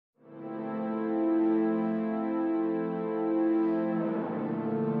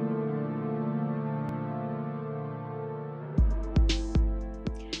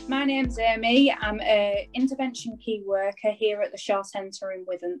my name's Amy. I'm an intervention key worker here at the Shaw Centre in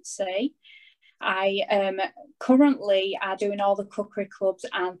Withensea. I currently are doing all the cookery clubs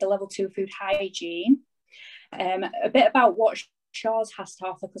and the level 2 food hygiene. A bit about what Shaw's has to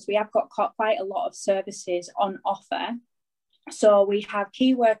offer, because we have got quite a lot of services on offer. So we have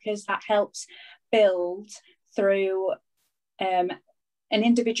key workers that helps build through an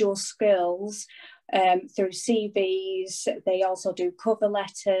individual skills through CVs. They also do cover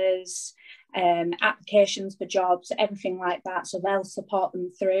letters, applications for jobs, everything like that. So they'll support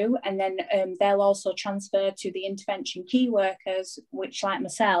them through, and then they'll also transfer to the intervention key workers, which, like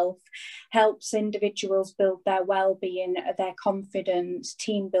myself, helps individuals build their well-being, their confidence,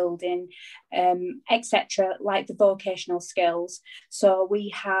 team building, etc., like the vocational skills. So we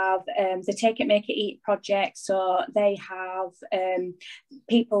have the Take It, Make It, Eat project. So they have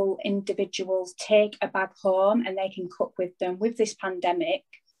individuals take a bag home and they can cook with them. With this pandemic,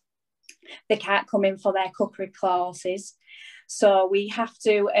 they can't come in for their cookery classes, so we have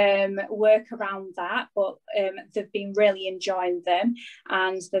to work around that, but they've been really enjoying them,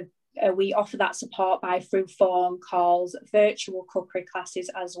 and we offer that support through phone calls, virtual cookery classes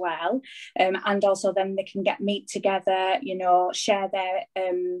as well, and also then they can meet together, share their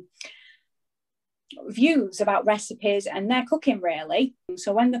views about recipes and their cooking, really.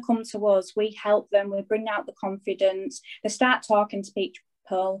 So when they come to us, we help them, we bring out the confidence, they start talking to people,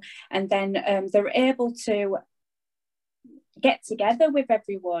 and then they're able to get together with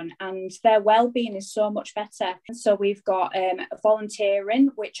everyone, and their well-being is so much better. So we've got volunteering,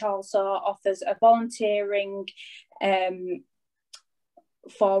 which also offers a volunteering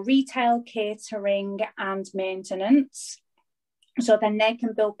for retail, catering and maintenance. So then they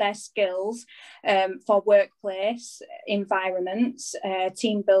can build their skills for workplace environments,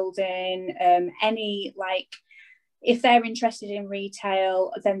 team building, if they're interested in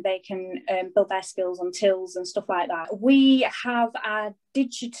retail, then they can build their skills on tills and stuff like that. We have our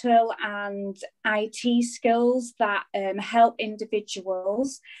digital and IT skills that help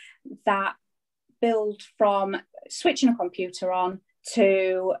individuals that build from switching a computer on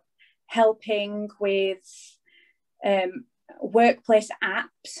to helping with workplace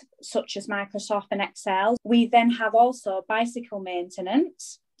apps such as Microsoft and Excel. We then have also bicycle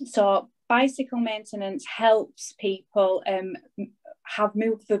maintenance. So bicycle maintenance helps people have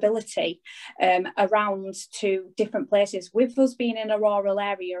movability around to different places. With us being in a rural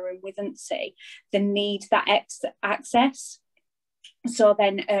area in Withensea, they need that access. So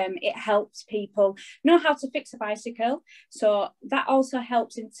then it helps people know how to fix a bicycle. So that also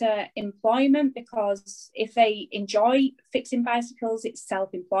helps into employment, because if they enjoy fixing bicycles, it's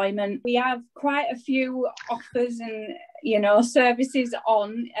self-employment. We have quite a few offers and services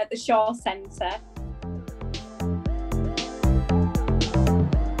on at the Shaw Centre.